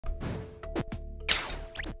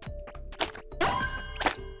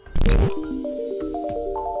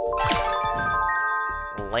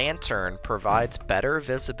lantern provides better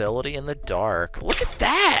visibility in the dark. Look at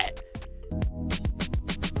that!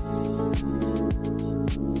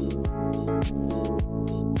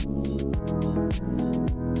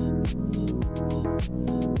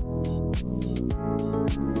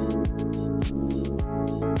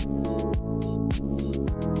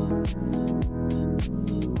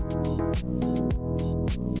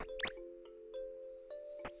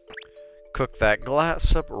 Cook that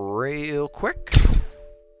glass up real quick.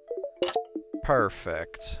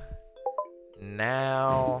 Perfect.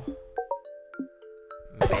 Now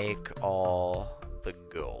make all the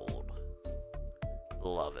gold.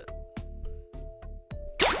 Love it.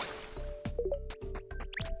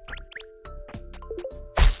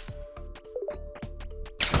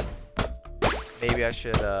 Maybe I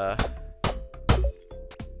should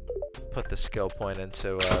put the skill point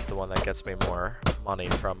into the one that gets me more money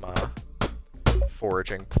from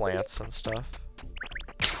foraging plants and stuff.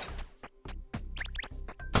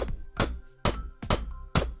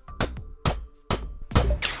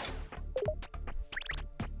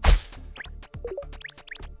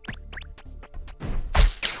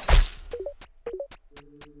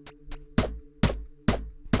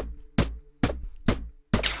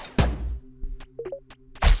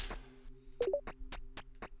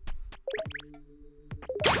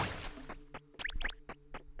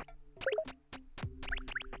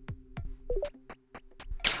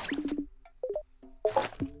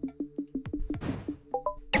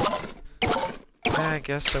 I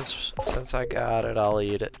guess since I got it, I'll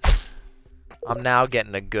eat it. I'm now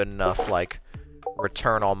getting a good enough, like,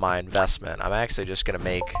 return on my investment. I'm actually just gonna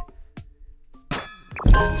make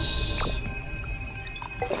this.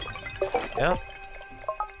 Yep.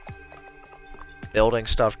 Building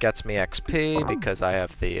stuff gets me XP because I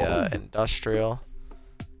have the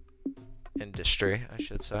industry, I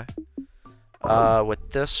should say. With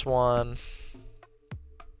this one,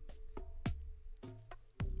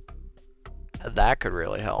 that could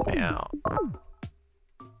really help me out.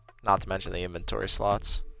 Not to mention the inventory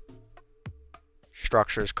slots.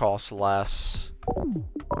 Structures cost less.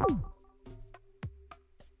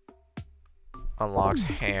 Unlocks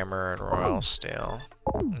hammer and royal steel.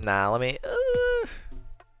 Nah, let me...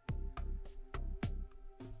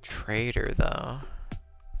 Trader, though.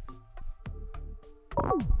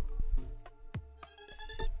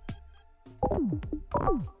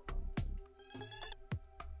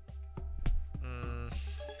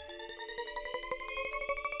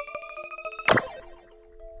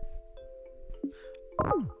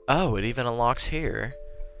 Oh, it even unlocks here.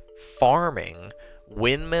 Farming,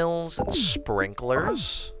 windmills and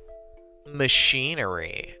sprinklers,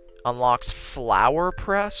 machinery, unlocks flour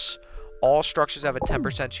press. All structures have a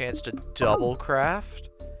 10% chance to double craft,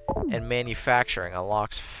 and manufacturing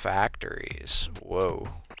unlocks factories. Whoa.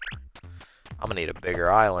 I'm gonna need a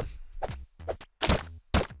bigger island.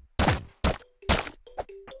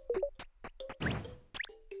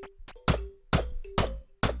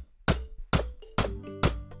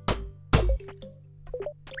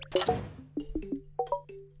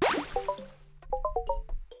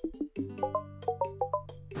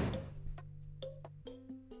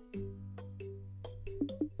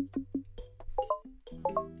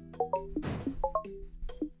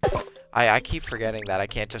 I keep forgetting that I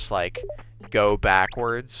can't just like go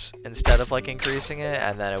backwards instead of like increasing it,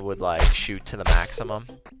 and then it would like shoot to the maximum.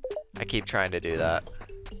 I keep trying to do that.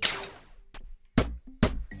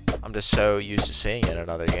 I'm just so used to seeing it in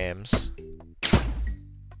other games.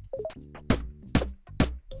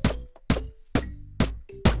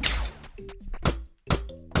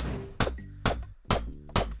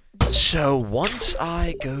 So once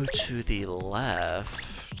I go to the left,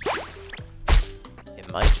 it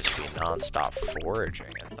might just be non-stop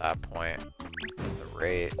foraging at that point at the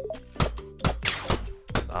rate.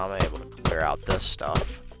 I'm able to clear out this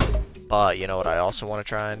stuff. But you know what I also want to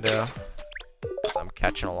try and do? I'm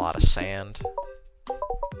catching a lot of sand. I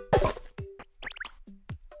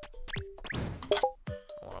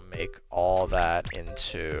want to make all that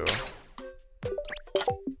into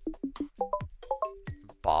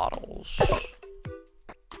bottles.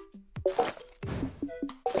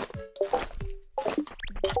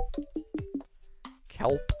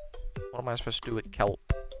 Kelp? What am I supposed to do with kelp?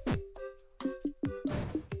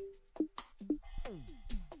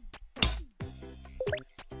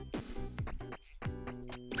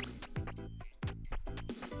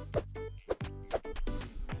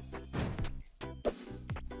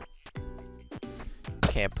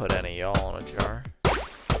 Can't put any y'all in a jar.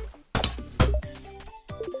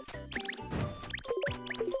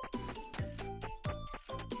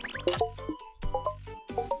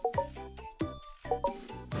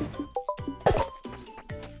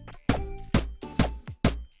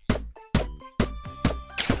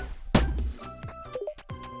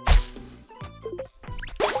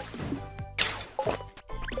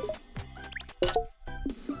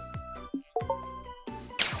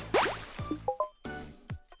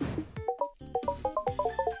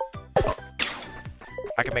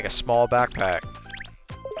 I can make a small backpack.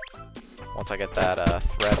 Once I get that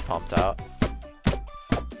thread pumped out.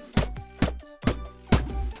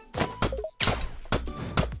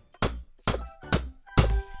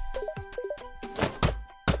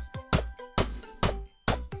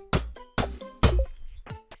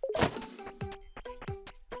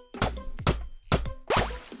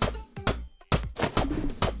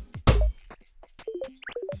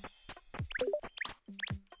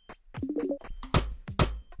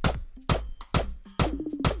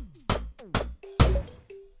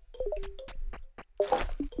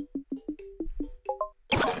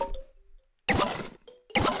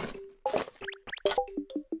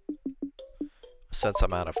 Since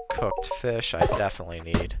I'm out of cooked fish, I definitely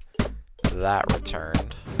need that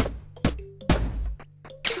returned.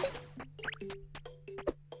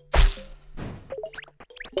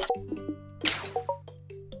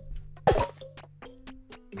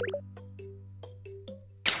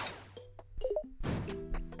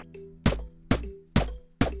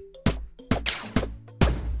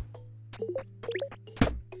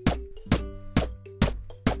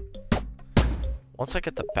 Once I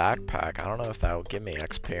get the backpack, I don't know if that will give me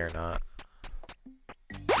XP or not.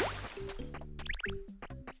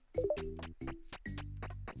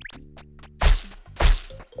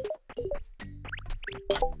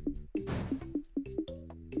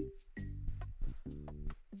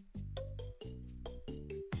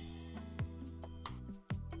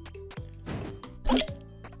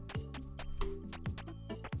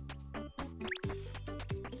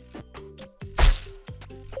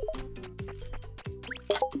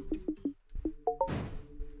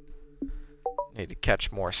 Need to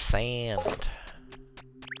catch more sand.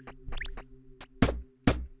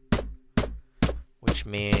 Which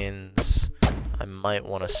means I might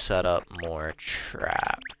want to set up more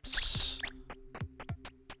traps.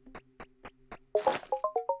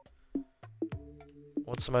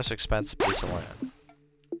 What's the most expensive piece of land?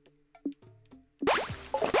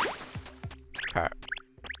 Okay.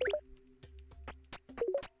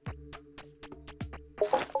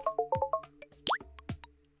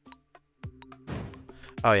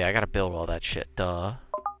 Oh yeah, I gotta build all that shit, duh.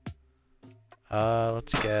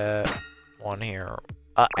 Let's get one here.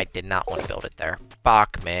 I did not want to build it there.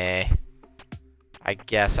 Fuck me. I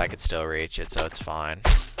guess I could still reach it, so it's fine.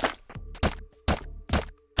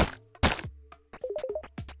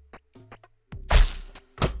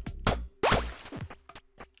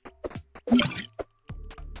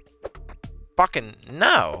 Fucking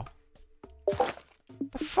no!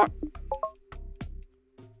 The fuck?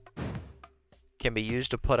 Can be used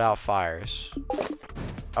to put out fires.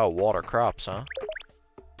 Oh, water crops, huh?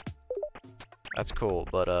 That's cool,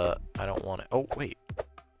 but I don't want it. Oh, wait.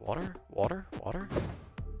 Water? Water? Water?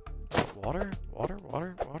 Water? Water?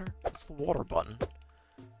 Water? Water? What's the water button?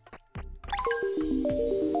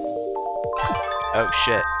 Oh,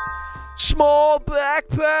 shit. Small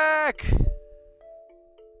backpack!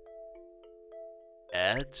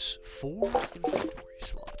 Adds 4 inventory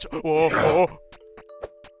slots. Oh!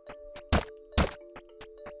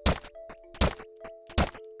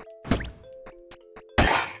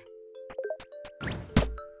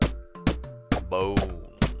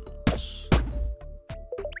 Bones.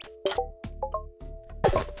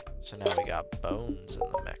 So now we got bones in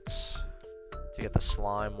the mix. To get the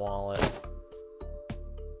slime wallet.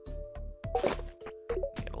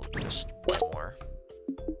 It'll just way more.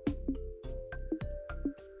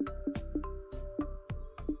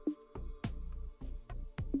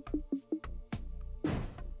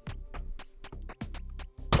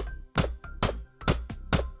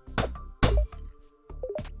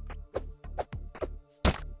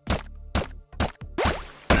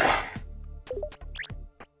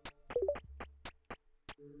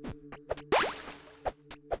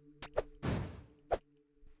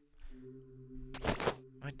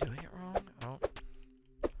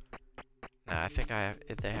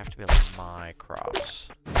 They have to be like my crops.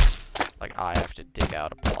 Like I have to dig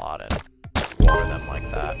out a plot and water them like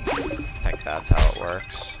that. I think that's how it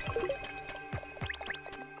works.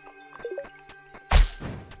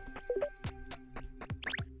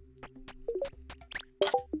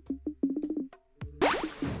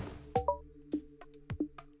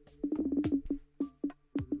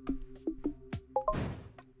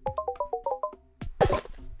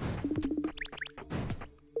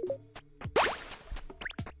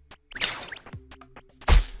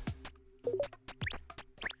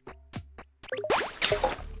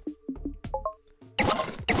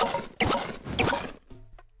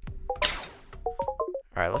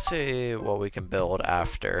 Alright, let's see what we can build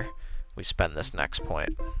after we spend this next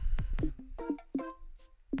point.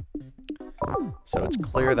 So it's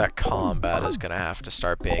clear that combat is gonna have to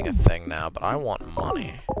start being a thing now, but I want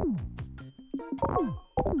money.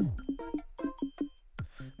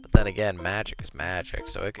 But then again, magic is magic,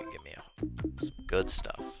 so it could give me some good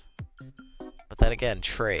stuff. But then again,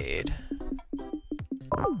 trade.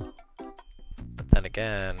 But then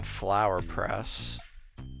again, flower press,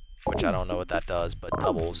 which I don't know what that does, but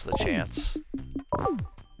doubles the chance.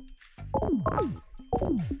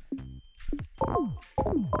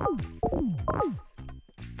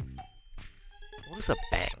 What is a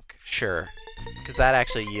bank? Sure. Because that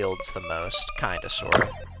actually yields the most, kinda, sorta.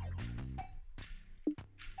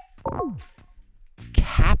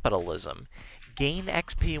 Capitalism. Gain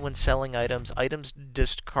XP when selling items. Items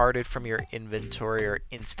discarded from your inventory are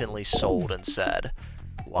instantly sold instead.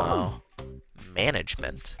 Wow.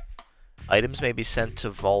 Management. Items may be sent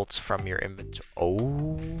to vaults from your inventory.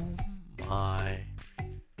 Oh my.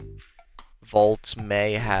 Vaults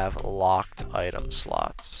may have locked item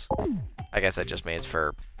slots. I guess that just means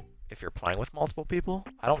for if you're playing with multiple people.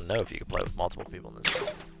 I don't know if you can play with multiple people in this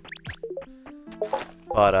game.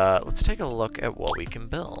 But let's take a look at what we can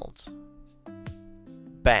build.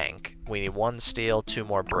 Bank. We need 1 steel, 2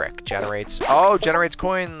 more brick. Generates. Oh, generates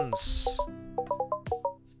coins!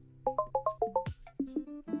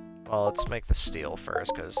 Well, let's make the steel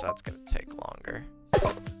first, because that's going to take longer.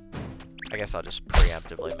 I guess I'll just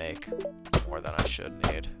preemptively make more than I should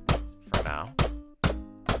need for now.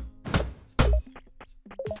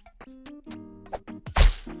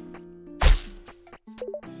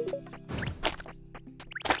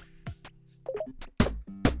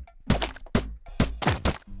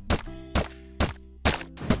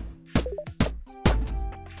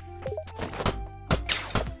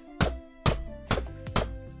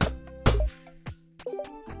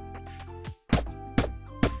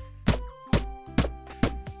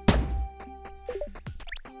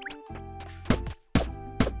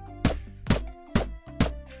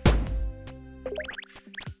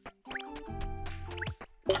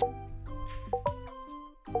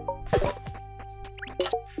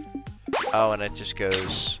 Oh, and it just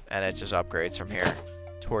goes, and it just upgrades from here.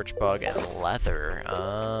 Torch bug and leather.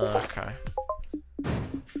 Okay.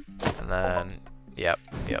 And then, yep,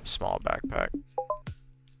 small backpack.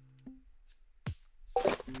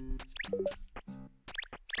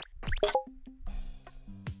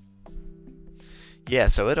 Yeah,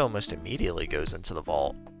 so it almost immediately goes into the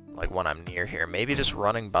vault, like when I'm near here. Maybe just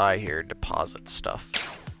running by here deposits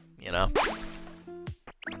stuff, you know?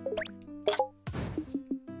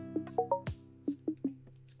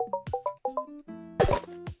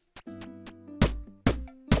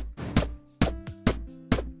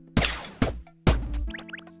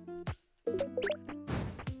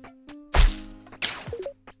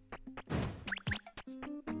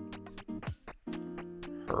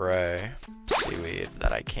 Hooray. Seaweed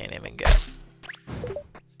that I can't even get.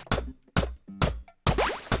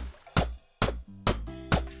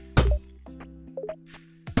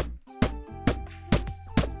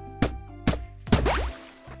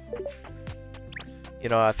 You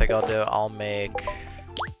know what I think I'll do? I'll make...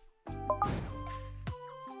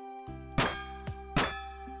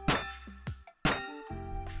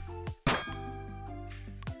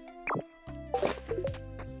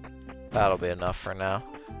 That'll be enough for now.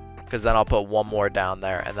 Because then I'll put 1 more down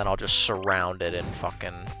there, and then I'll just surround it in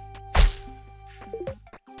fucking...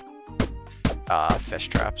 fish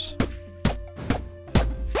traps.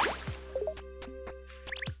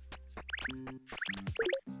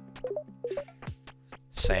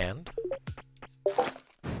 Sand. Oh,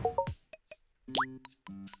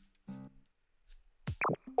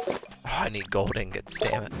 I need gold ingots,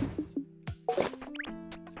 damn it.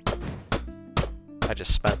 I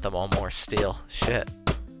just spent them on more steel. Shit.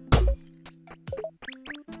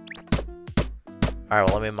 Alright,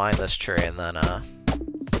 well let me mine this tree and then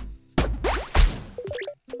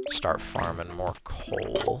start farming more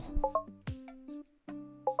coal.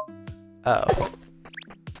 Oh.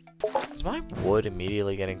 Is my wood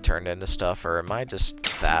immediately getting turned into stuff, or am I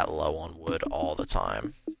just that low on wood all the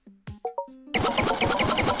time?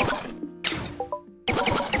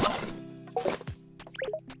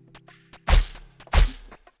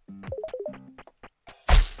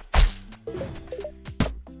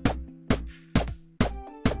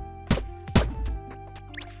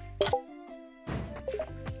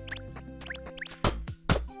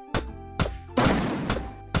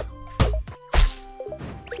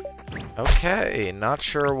 Okay, not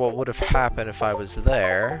sure what would have happened if I was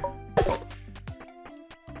there.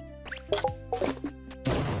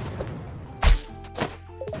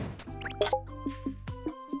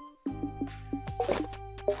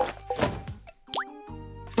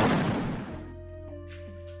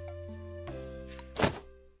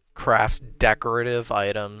 Crafts decorative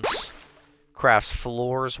items. Crafts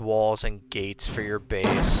floors, walls, and gates for your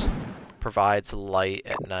base. Provides light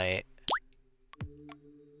at night.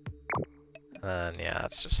 And yeah,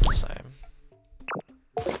 it's just the same.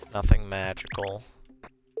 Nothing magical.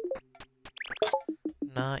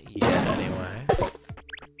 Not yet, anyway.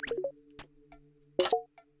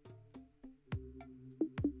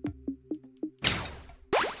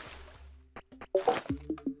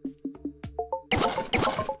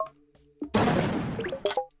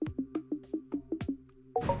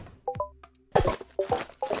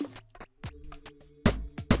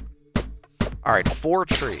 Alright, 4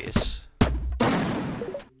 trees.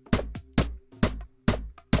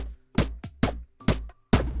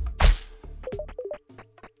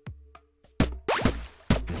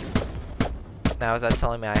 Now is that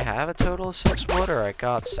telling me I have a total of 6 wood or I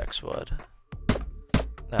got 6 wood?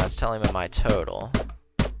 No, it's telling me my total.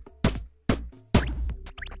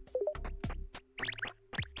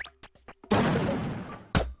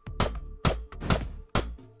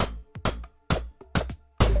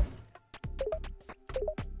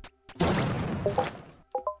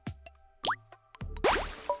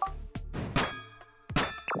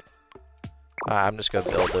 I'm just gonna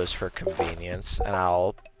build those for convenience, and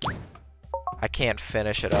I can't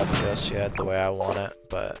finish it up just yet the way I want it,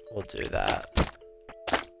 but we'll do that.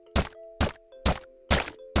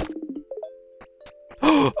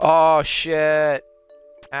 Oh shit!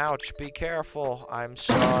 Ouch, be careful. I'm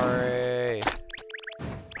sorry.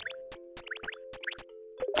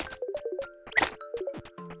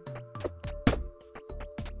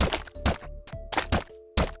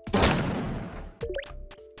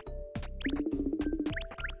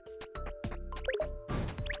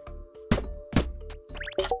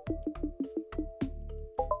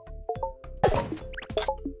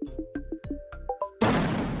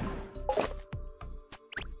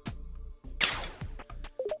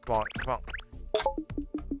 Come on.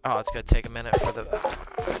 Oh, it's gonna take a minute for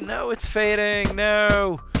the... No, it's fading!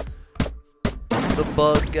 No! The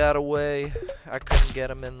bug got away. I couldn't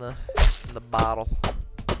get him in the bottle.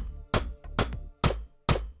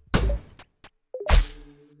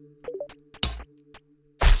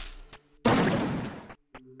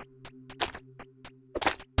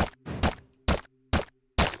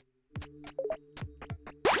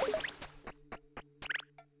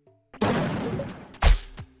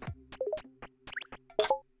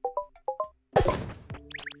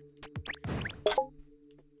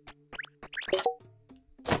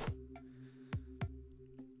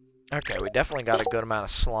 Okay, we definitely got a good amount of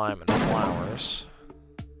slime and flowers.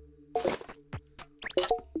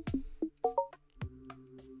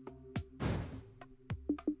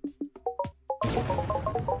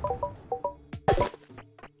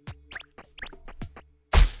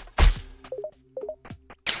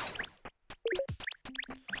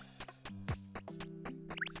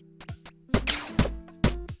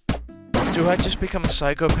 Do I just become a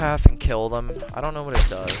psychopath and kill them? I don't know what it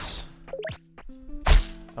does.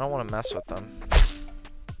 I don't want to mess with them.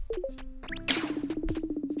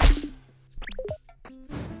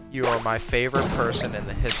 You are my favorite person in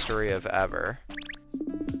the history of ever.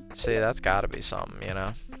 See, that's gotta be something, you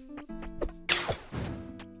know?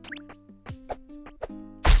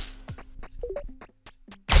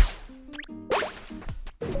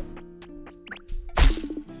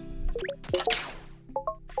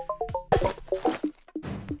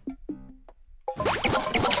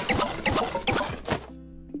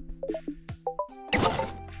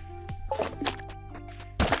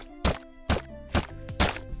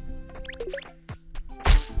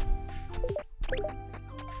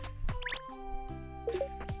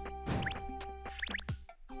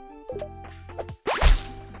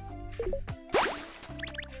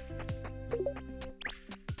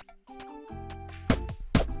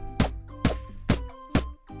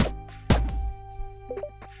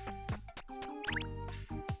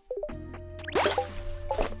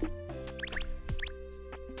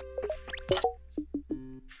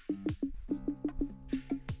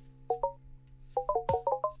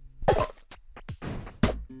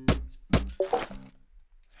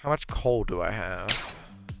 How much coal do I have?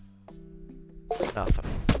 Nothing.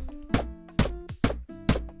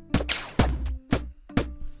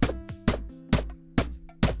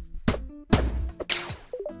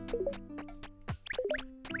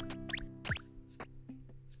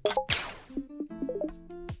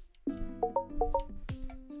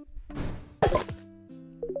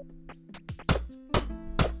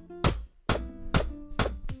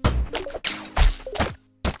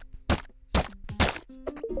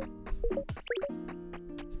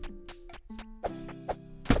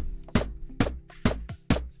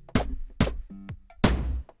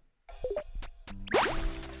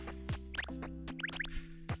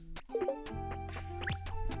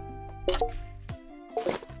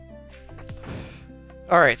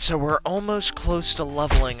 Alright, so we're almost close to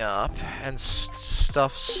leveling up, and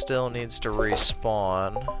stuff still needs to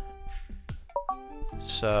respawn.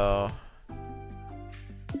 So,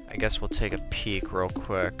 I guess we'll take a peek real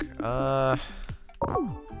quick.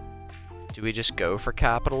 Do we just go for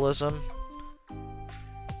capitalism?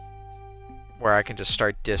 Where I can just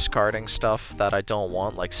start discarding stuff that I don't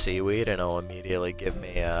want, like seaweed, and it'll immediately give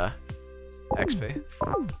me XP.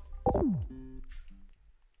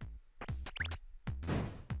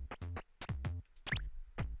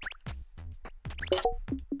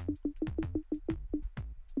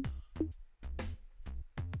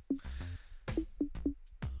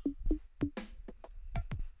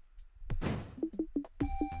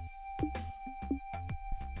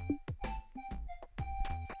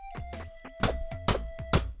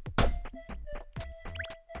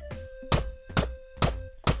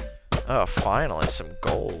 Oh, finally some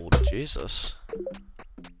gold. Jesus.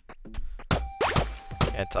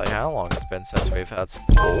 Can't tell you how long it's been since we've had some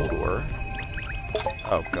gold work.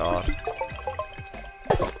 Oh god.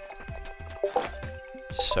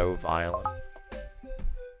 So violent.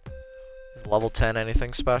 Is level 10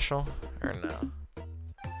 anything special? Or no?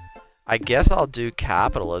 I guess I'll do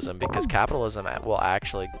capitalism, because capitalism will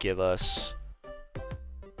actually give us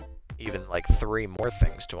even like 3 more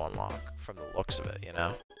things to unlock from the looks of it, you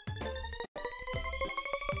know?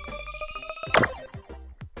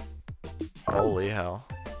 Holy hell.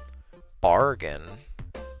 Bargain.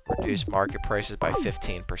 Reduce market prices by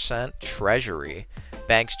 15%. Treasury.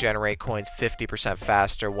 Banks generate coins 50%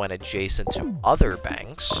 faster when adjacent to other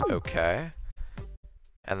banks. Okay.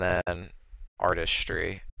 And then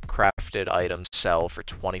artistry. Crafted items sell for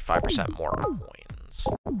 25% more coins.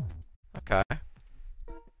 Okay.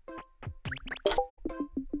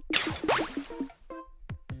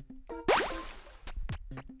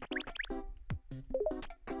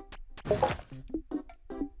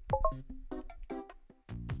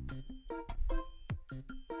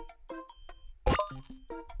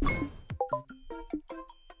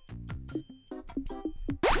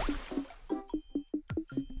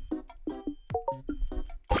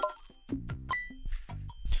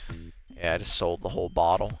 Yeah, I just sold the whole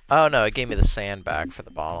bottle. Oh no, it gave me the sand back for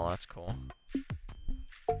the bottle. That's cool.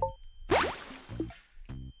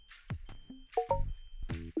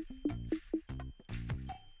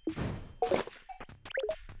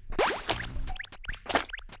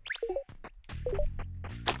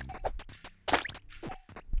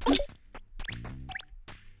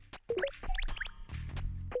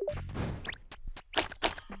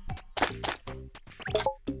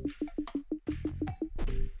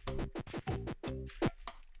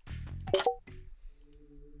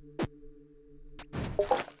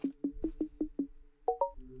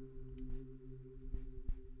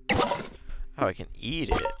 Oh, I can eat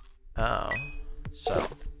it. Oh, so.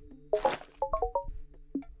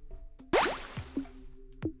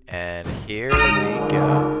 And here we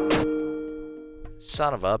go.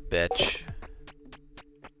 Son of a bitch.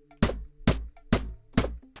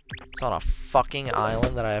 It's on a fucking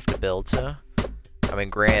island that I have to build to. I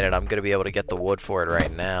mean, granted, I'm gonna be able to get the wood for it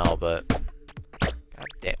right now, but... God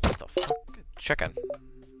damn, what the fuck? Chicken.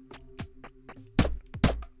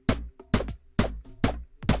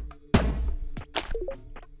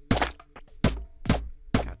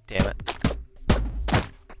 Damn it.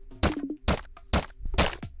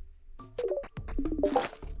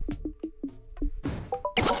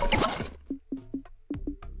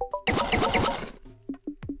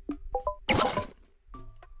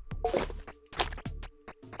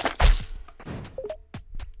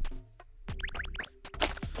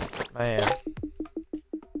 Man.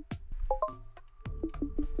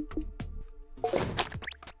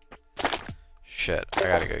 Shit, I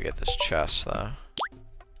gotta go get this chest though.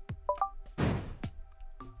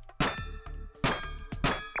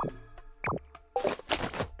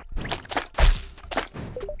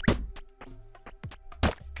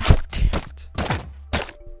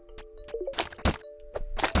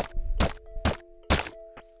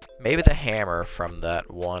 Maybe the hammer from that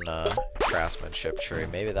one craftsmanship tree,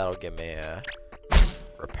 maybe that'll give me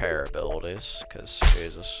repair abilities, because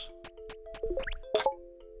Jesus.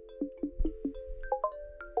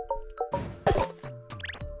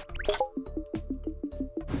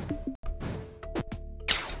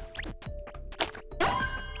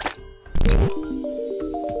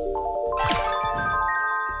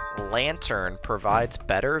 Lantern provides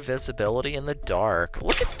better visibility in the dark.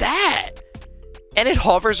 Look at that! And it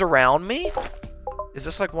hovers around me? Is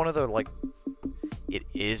this like one of the, like... It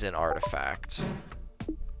is an artifact.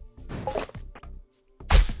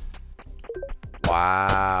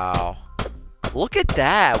 Wow. Look at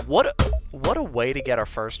that! What what a way to get our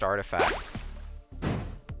first artifact.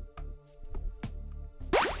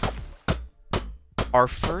 Our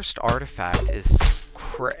first artifact is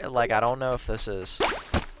like, I don't know if this is,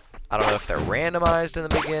 I don't know if they're randomized in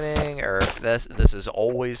the beginning or if this is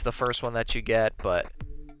always the first one that you get, but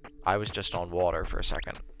I was just on water for a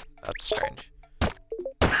second. That's strange.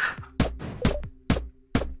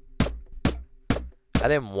 I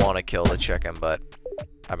didn't want to kill the chicken, but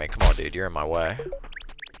I mean, come on, dude, you're in my way.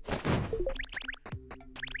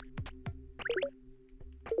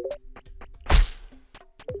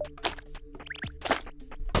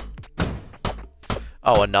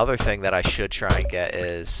 Oh, another thing that I should try and get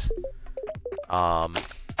is, I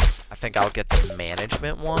think I'll get the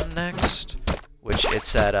management one next, which it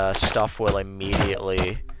said stuff will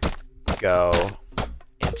immediately go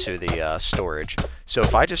into the storage. So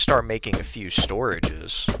if I just start making a few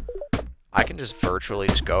storages, I can just virtually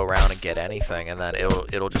just go around and get anything, and then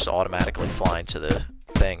it'll just automatically fly into the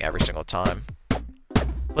thing every single time.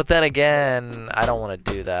 But then again, I don't want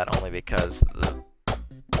to do that only because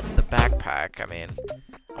the backpack, I mean,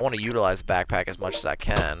 I want to utilize the backpack as much as I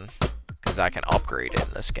can because I can upgrade it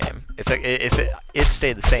in this game. If it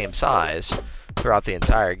stayed the same size throughout the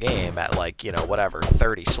entire game at, like, you know, whatever,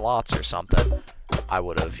 30 slots or something, I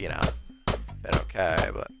would have, you know, been okay,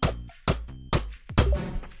 but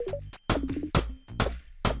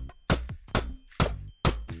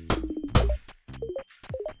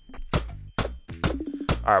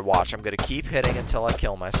alright, watch, I'm gonna keep hitting until I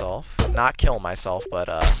kill myself. Not kill myself, but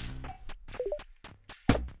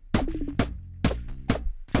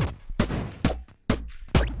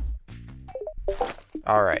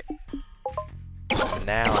alright. So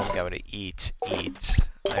now I'm going to eat.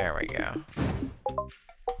 There we go.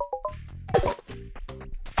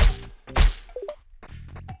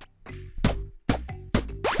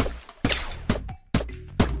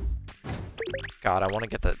 God, I want to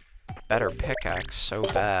get the better pickaxe so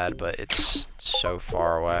bad, but it's so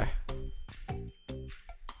far away.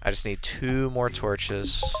 I just need 2 more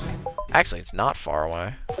torches. Actually, it's not far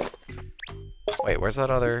away. Wait, where's that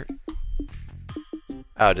other...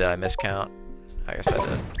 Oh, did I miscount? I guess I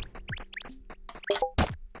did.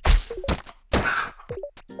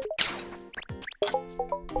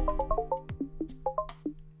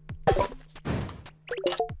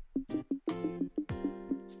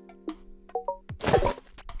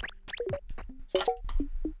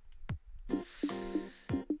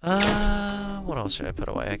 What else should I put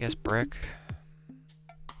away? I guess brick.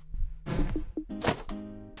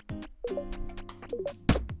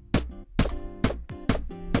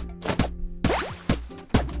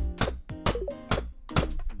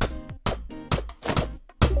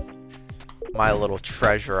 My little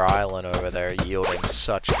treasure island over there yielding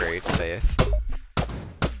such great faith.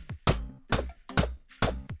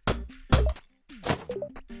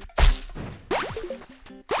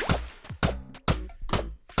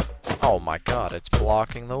 Oh my god, it's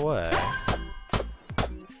blocking the way.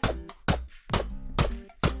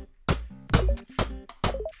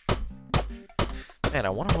 Man, I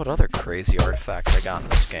wonder what other crazy artifacts I got in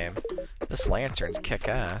this game. This lantern's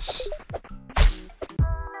kick-ass.